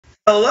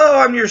Hello,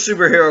 I'm your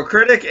superhero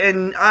critic,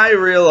 and I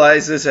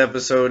realize this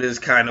episode is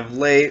kind of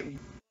late,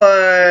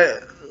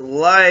 but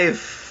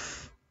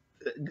life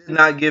did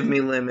not give me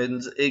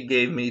lemons, it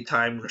gave me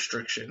time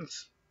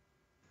restrictions.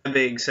 That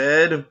being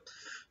said,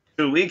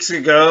 2 weeks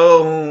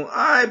ago,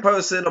 I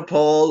posted a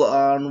poll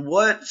on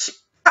what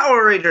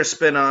Power Ranger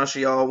spinoffs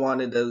y'all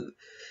wanted to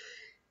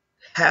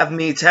have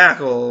me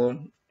tackle,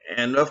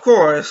 and of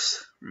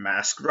course,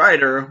 Masked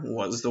Rider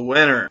was the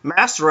winner.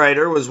 Masked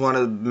Rider was one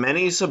of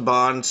many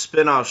Saban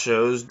spin-off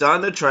shows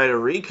done to try to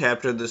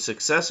recapture the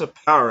success of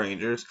Power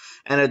Rangers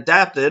and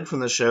adapted from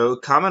the show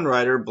Kamen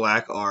Rider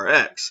Black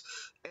RX,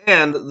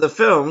 and the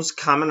films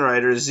Kamen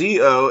Rider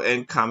ZO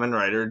and Kamen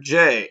Rider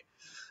J.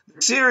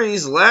 The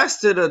series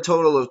lasted a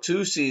total of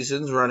 2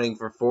 seasons, running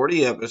for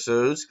 40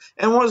 episodes,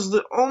 and was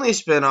the only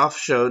spin-off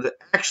show to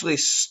actually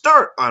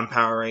start on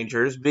Power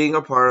Rangers, being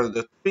a part of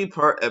the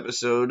 3-part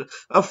episode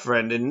of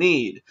Friend in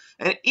Need,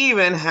 and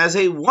even has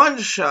a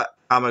one-shot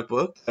comic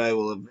book that I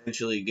will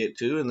eventually get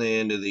to in the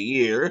end of the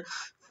year,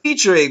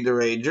 featuring the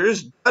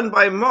Rangers, done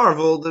by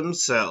Marvel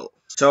themselves.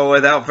 So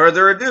without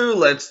further ado,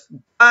 let's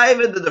dive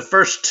into the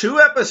first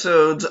 2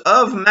 episodes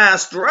of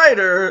Masked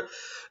Rider,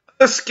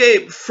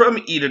 Escape from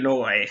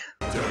Eidenoi.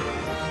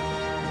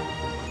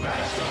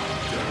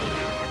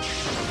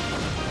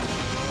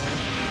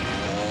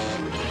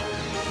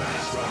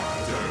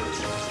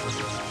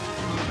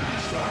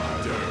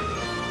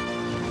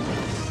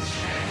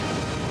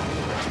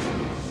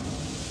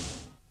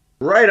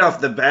 Right off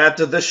the bat,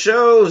 the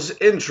show's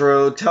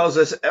intro tells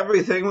us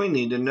everything we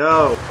need to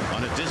know.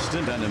 On a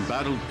distant and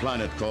embattled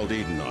planet called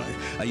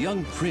Eidenoi, a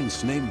young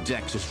prince named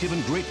Dex is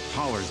given great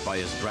powers by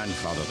his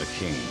grandfather, the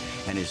king,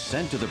 and is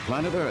sent to the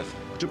planet Earth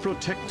to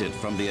protect it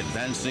from the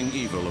advancing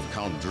evil of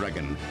Count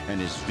Dragon and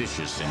his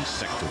vicious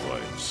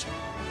insectoids.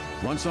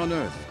 Once on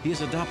Earth, he is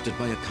adopted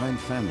by a kind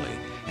family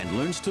and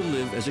learns to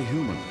live as a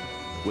human.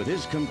 With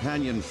his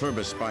companion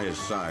Phoebus by his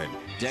side,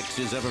 Dex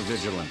is ever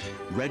vigilant,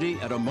 ready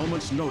at a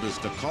moment's notice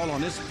to call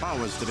on his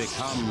powers to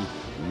become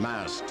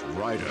Masked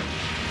Rider.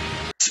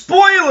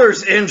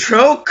 Spoilers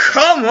intro,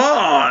 come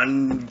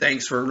on!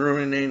 Thanks for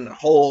ruining the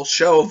whole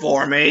show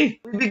for me.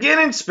 We begin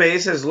in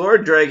space as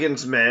Lord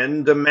Dragon's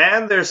men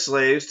demand their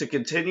slaves to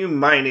continue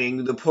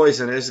mining the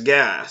poisonous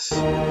gas.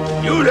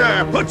 You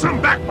there, put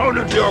some backbone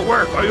into your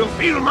work or you'll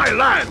feel my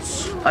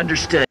lance.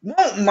 Understood.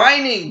 Won't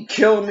mining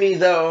kill me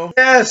though?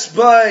 Yes,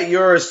 but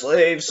you're a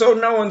slave, so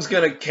no one's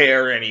gonna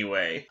care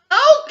anyway.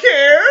 I'll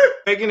care!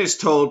 Dragon is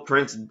told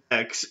Prince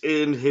Dex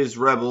and his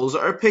rebels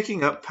are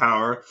picking up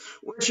power,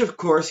 which of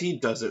course he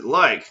doesn't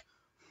like.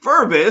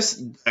 Phoebus,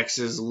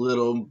 Dex's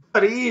little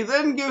buddy,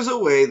 then gives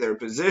away their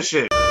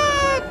position.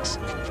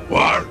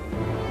 What?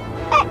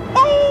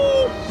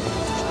 Uh-oh!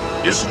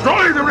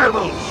 Destroy the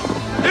rebels!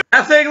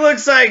 That thing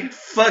looks like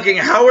fucking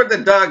Howard the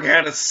Duck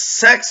had a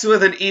sex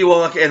with an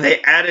Ewok and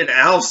they added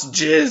Alf's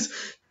jizz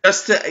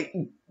just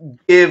to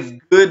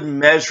give good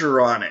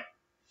measure on it.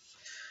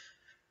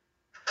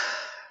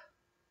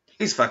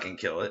 Please fucking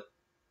kill it.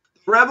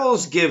 The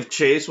rebels give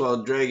chase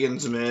while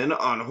Dragon's men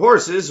on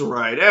horses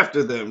ride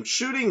after them,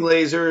 shooting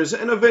lasers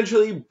and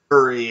eventually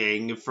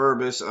burying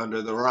Phoebus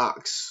under the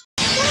rocks.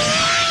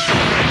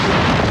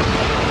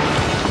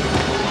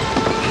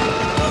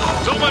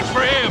 So much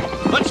for him!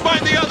 Let's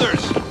find the others!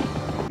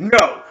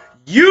 No,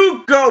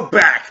 you go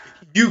back!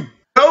 You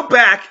go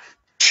back,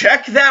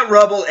 check that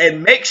rubble,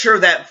 and make sure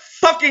that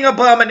fucking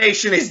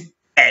abomination is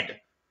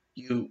dead!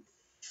 You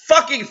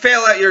fucking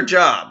fail at your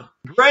job!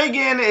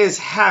 Dragon is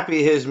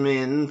happy his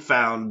men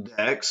found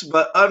Dex,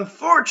 but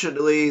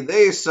unfortunately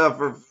they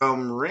suffer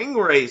from ring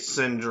race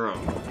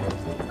syndrome.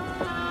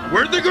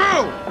 Where'd they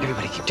go?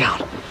 Everybody keep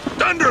down.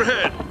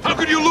 Thunderhead! How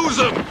could you lose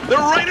them? They're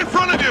right in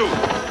front of you!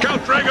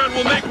 Count Dragon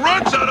will make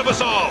runs out of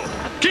us all!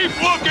 Keep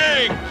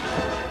looking!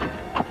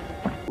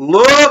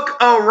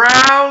 Look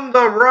around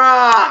the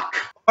rock!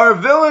 Our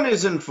villain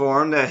is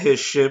informed that his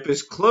ship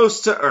is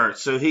close to Earth,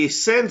 so he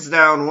sends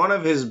down one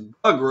of his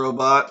bug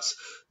robots,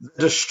 the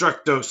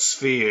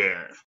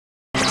Destructosphere.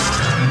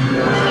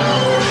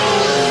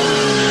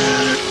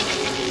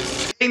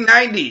 The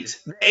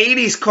 90s, the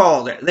 80s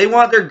called it. They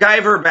want their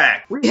Guyver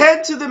back. We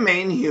head to the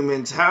main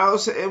human's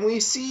house and we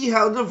see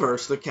how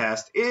diverse the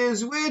cast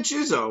is, which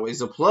is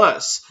always a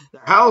plus. The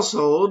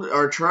household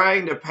are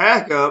trying to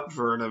pack up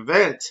for an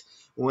event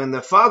when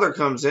the father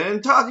comes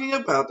in talking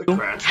about the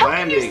crash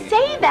landing. How can you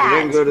say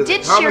that?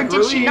 Did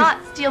she not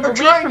steal the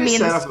lead from me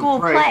in the school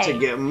play?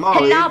 And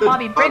now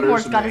Bobby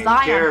Brigmore's got his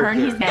eye on her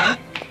and he's dead.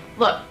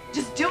 Look,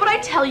 just do what I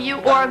tell you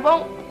or I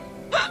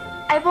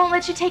won't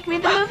let you take me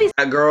to the movies.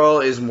 That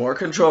girl is more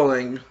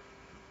controlling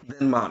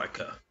than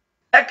Monica.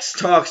 X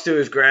talks to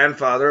his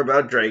grandfather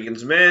about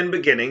Dragon's men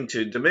beginning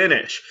to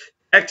diminish.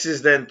 X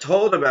is then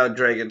told about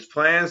Dragon's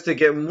plans to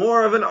get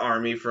more of an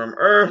army from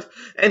Earth,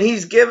 and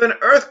he's given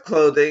Earth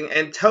clothing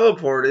and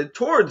teleported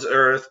towards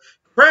Earth,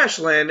 crash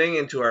landing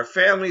into our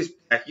family's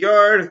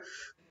backyard,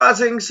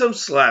 causing some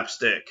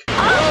slapstick.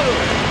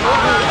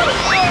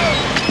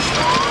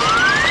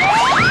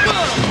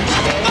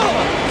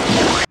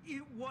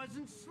 It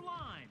wasn't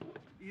slime,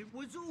 it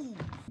was ooze.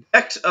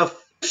 X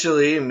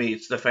Actually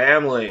meets the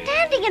family.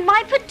 Standing in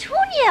my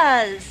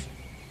petunias!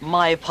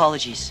 My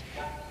apologies.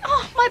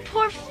 Oh, my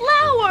poor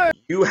flower!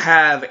 You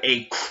have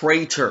a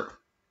crater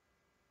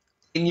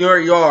in your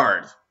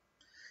yard.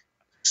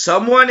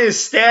 Someone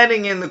is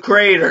standing in the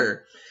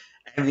crater,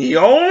 and the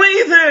only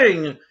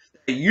thing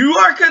that you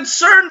are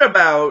concerned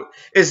about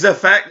is the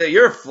fact that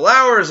your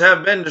flowers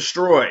have been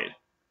destroyed.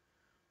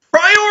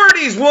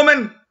 Priorities,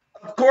 woman!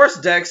 Of course,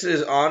 Dex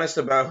is honest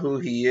about who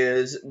he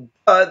is,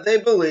 but they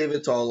believe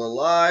it's all a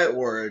lie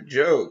or a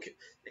joke.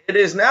 It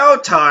is now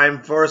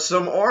time for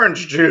some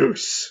orange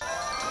juice.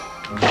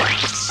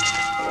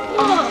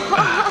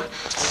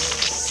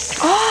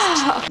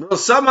 Will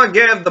someone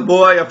give the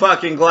boy a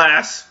fucking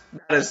glass?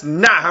 That is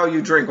not how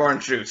you drink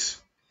orange juice.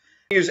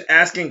 He's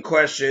asking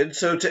questions,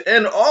 so to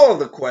end all of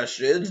the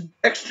questions,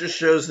 Dex just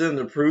shows them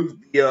the proof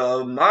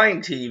via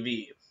Mind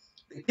TV.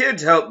 The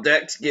kids help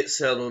Dex get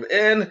settled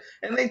in,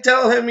 and they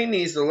tell him he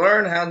needs to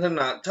learn how to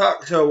not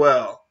talk so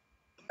well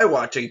by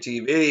watching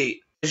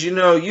TV. As you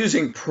know,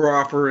 using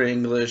proper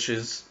English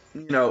is,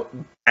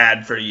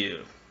 bad for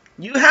you.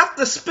 You have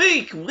to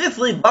speak with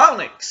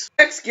Ebonics.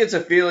 Dex gets a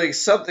feeling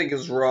something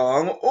is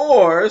wrong,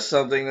 or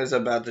something is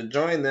about to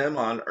join them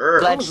on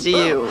Earth. Glad to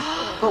see you.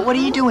 But what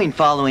are you doing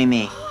following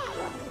me?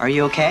 Are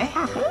you okay?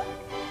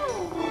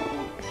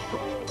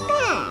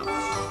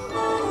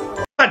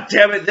 God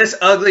damn it, this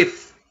ugly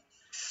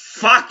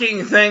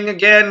fucking thing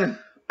again.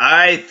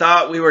 I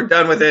thought we were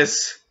done with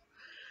this.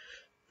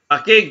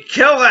 Fucking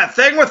kill that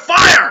thing with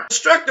fire! The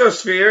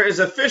Structosphere is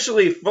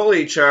officially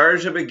fully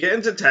charged and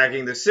begins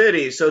attacking the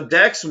city, so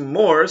Dex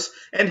morphs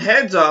and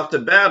heads off to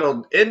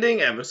battle,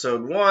 ending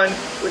episode 1,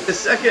 with the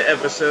second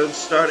episode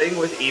starting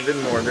with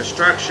even more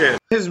destruction.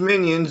 His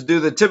minions do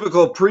the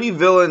typical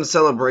pre-villain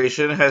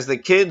celebration as the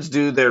kids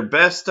do their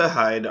best to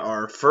hide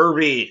our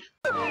Furby.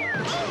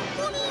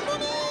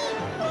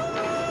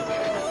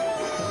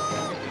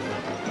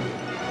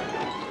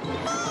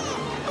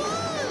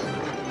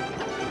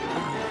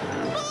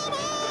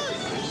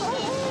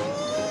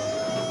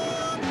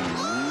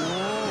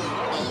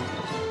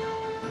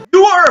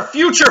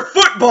 Future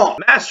football!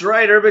 Masked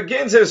Rider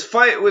begins his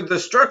fight with the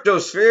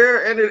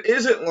Structosphere, and it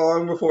isn't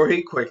long before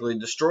he quickly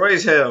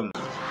destroys him.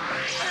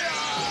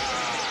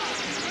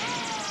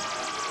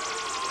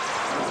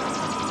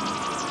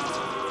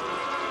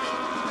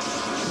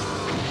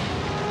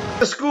 At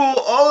the school,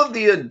 all of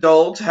the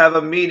adults have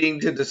a meeting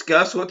to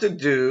discuss what to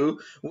do,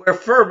 where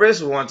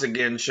Furbus once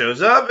again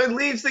shows up and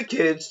leads the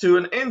kids to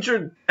an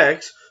injured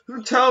Dex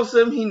who tells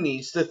them he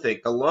needs to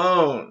think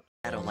alone.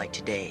 I don't like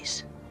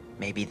today's.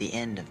 Maybe the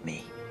end of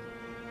me.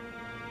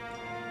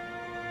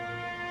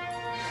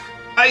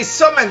 I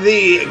summon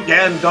thee,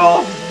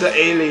 Gandalf the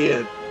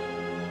alien.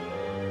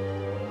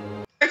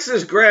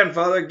 Dex's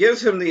grandfather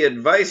gives him the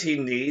advice he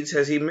needs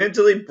as he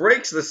mentally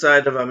breaks the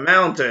side of a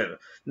mountain.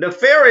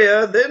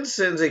 Nefaria then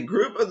sends a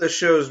group of the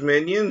show's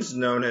minions,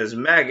 known as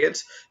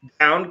maggots,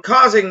 down,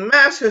 causing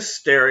mass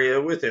hysteria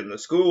within the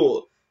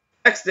school.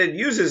 Dex then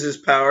uses his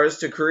powers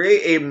to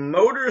create a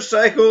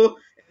motorcycle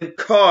and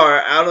car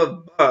out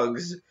of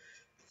bugs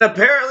that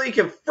apparently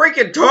can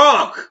freaking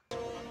talk!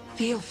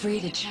 Feel free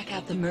to check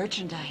out the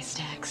merchandise,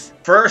 Dex.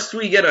 First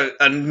we get an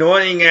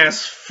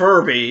annoying-ass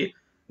Furby.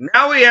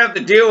 Now we have to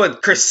deal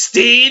with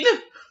Christine?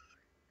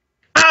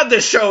 God,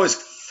 this show is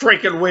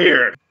freaking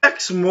weird.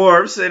 Dex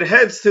morphs and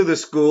heads to the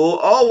school,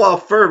 all while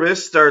Furbus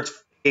starts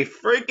a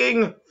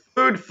freaking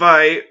food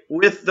fight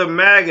with the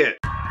maggot.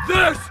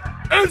 This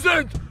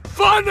isn't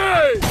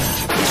funny!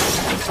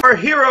 Our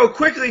hero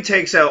quickly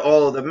takes out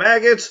all of the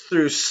maggots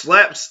through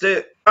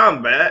slapstick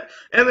combat,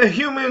 and the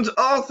humans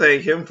all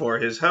thank him for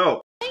his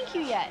help. Thank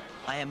you yet.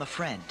 I am a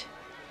friend,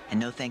 and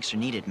no thanks are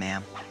needed,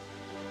 ma'am.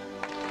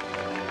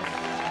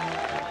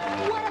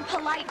 What a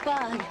polite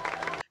bug.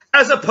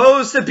 As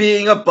opposed to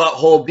being a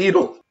butthole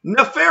beetle.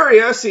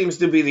 Nefaria seems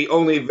to be the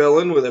only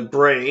villain with a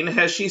brain,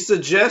 as she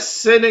suggests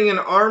sending an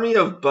army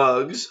of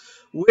bugs,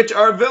 which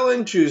our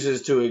villain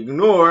chooses to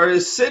ignore,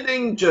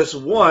 sending just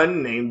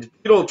one named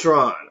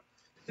Beetletron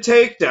to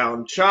take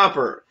down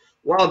Chopper.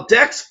 While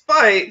Dex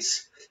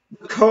fights,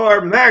 the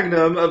car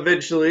Magnum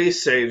eventually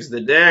saves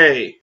the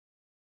day.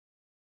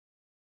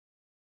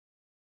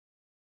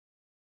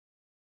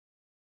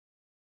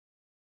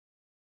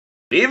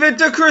 Leave it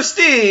to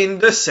Christine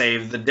to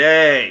save the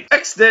day.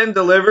 Dex then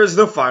delivers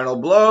the final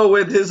blow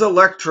with his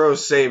Electro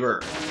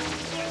Saber.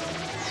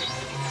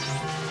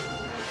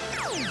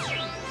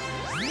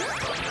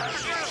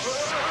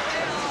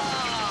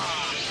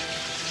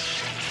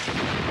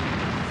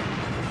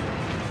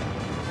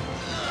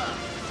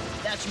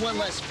 That's one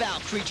less foul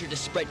creature to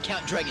spread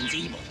Count Dragon's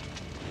evil.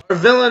 Our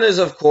villain is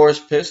of course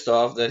pissed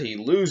off that he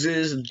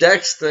loses.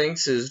 Dex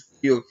thanks his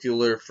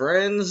vehicular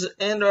friends,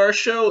 and our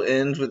show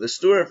ends with the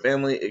Stewart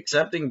family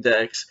accepting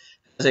Dex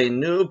as a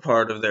new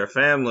part of their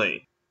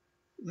family.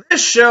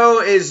 This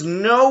show is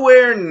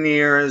nowhere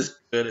near as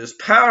good as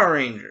Power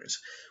Rangers,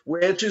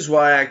 which is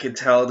why I could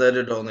tell that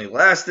it only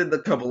lasted the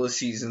couple of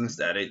seasons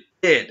that it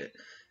did.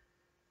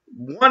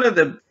 One of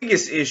the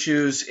biggest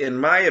issues, in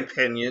my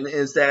opinion,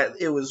 is that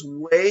it was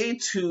way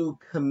too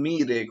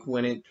comedic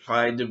when it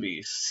tried to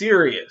be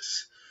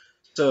serious.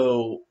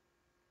 So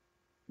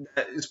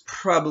that is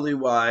probably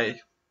why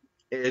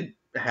it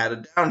had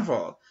a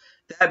downfall.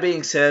 That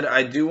being said,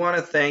 I do want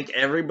to thank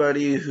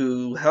everybody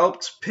who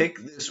helped pick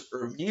this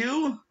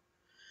review.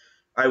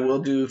 I will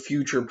do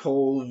future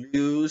poll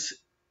views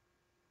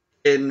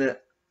in the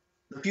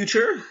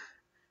future,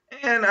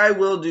 and I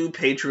will do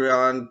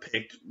Patreon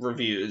picked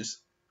reviews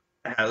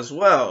as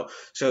well.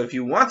 So if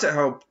you want to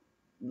help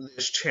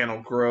this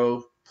channel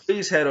grow,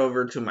 please head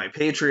over to my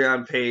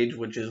Patreon page,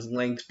 which is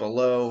linked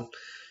below.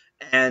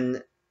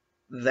 And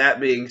that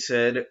being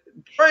said,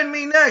 join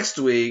me next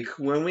week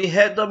when we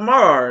head to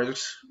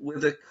Mars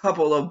with a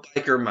couple of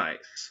biker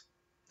mice.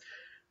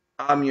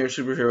 I'm your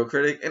superhero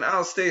critic, and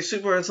I'll stay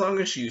super as long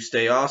as you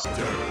stay awesome.